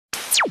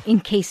in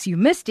case you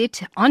missed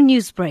it on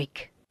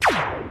Newsbreak.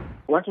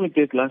 What we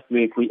did last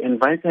week, we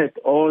invited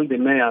all the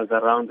mayors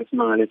around the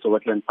Isimangaliso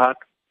Wetland Park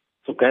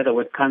together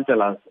with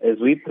councillors as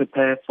we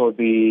prepare for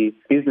the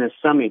business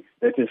summit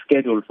that is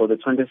scheduled for the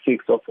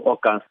 26th of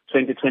August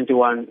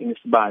 2021 in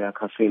Sibaya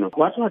Casino.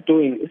 What we're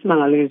doing,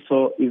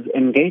 Isimangaliso is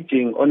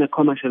engaging on a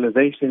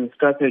commercialization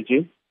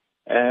strategy.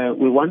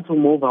 We want to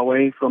move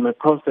away from a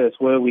process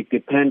where we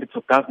depend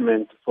to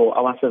government for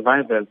our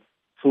survival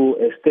to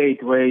a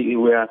state where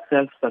we are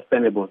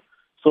self-sustainable.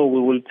 So we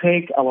will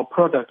take our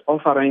product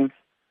offerings,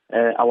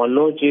 our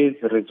lodges,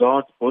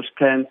 resorts, bush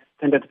camps,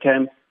 tented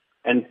camps,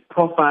 and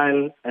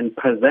profile and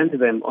present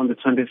them on the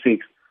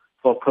 26th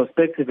for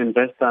prospective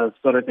investors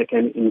so that they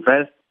can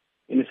invest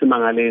in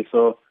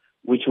Isimangaliso,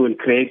 which will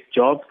create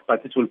jobs,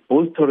 but it will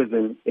boost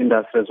tourism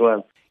industry as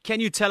well. Can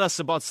you tell us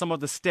about some of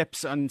the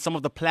steps and some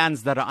of the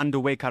plans that are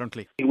underway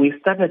currently? We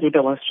started with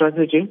our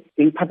strategy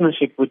in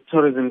partnership with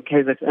Tourism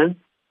KwaZulu-Natal.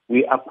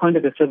 We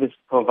appointed a service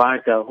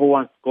provider who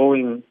was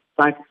going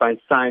site by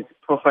site,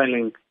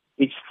 profiling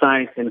each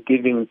site and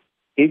giving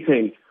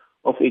details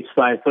of each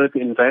site so that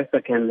the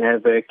investor can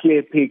have a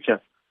clear picture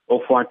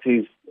of what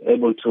he's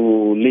able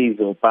to lease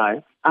or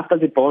buy. After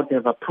the board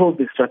have approved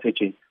the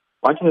strategy,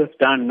 what we have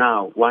done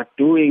now, we're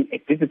doing a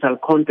digital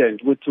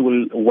content which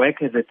will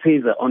work as a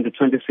teaser on the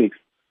 26th.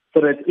 So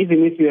that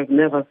even if you have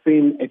never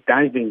seen a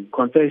diving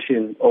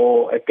concession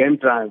or a game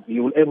drive,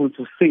 you will be able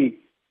to see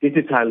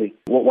digitally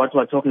what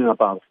we're talking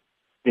about.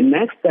 The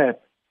next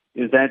step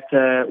is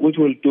that, which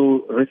we'll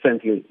do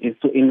recently, is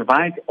to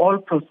invite all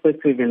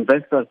prospective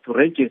investors to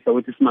register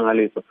with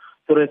Isimangaliso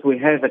so that we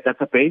have a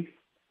database.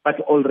 But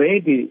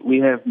already we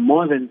have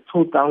more than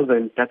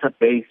 2,000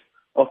 database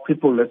of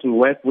people that we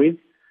work with,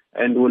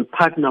 and we'll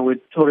partner with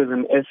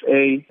Tourism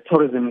SA,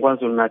 Tourism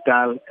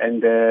KwaZulu-Natal,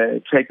 and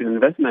Trade and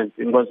Investment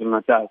in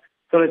KwaZulu-Natal,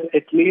 so that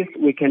at least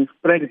we can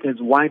spread it as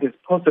wide as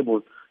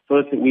possible so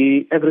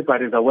that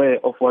everybody is aware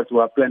of what we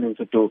are planning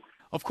to do.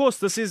 Of course,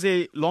 this is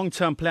a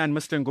long-term plan,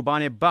 Mr.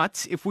 Ngubane,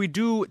 but if we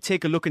do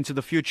take a look into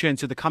the future,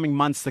 into the coming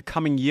months, the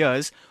coming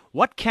years,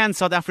 what can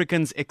South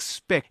Africans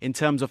expect in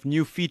terms of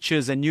new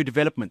features and new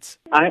developments?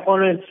 I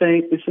always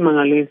say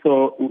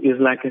Isimangaliso is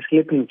like a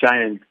sleeping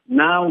giant.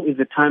 Now is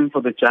the time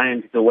for the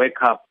giant to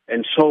wake up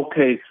and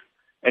showcase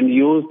and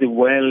use the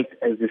world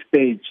as the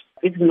stage.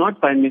 It's not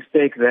by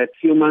mistake that a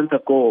few months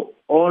ago,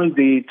 all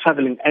the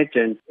traveling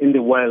agents in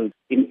the world,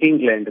 in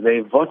England, they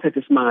voted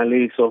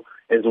Isimangaliso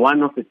as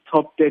one of the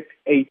top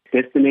 8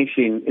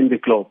 destinations in the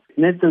globe.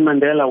 Nelson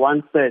Mandela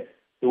once said,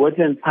 the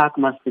Wetland Park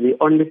must be the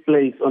only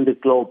place on the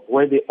globe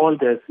where the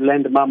oldest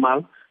land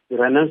mammal, the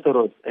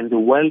rhinoceros, and the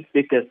world's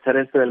biggest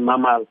terrestrial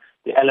mammal,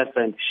 the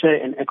elephant,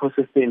 share an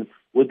ecosystem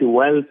with the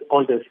world's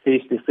oldest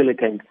fish, the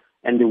coelacanth,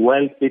 and the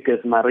world's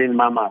biggest marine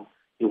mammal,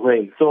 the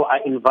whale. So I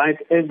invite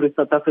every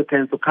South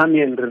African to come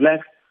here and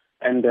relax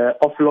and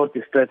offload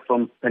the stress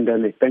from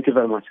pandemic. Thank you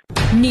very much.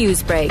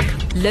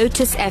 Newsbreak,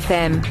 Lotus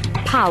FM,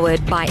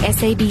 powered by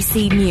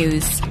SABC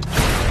News.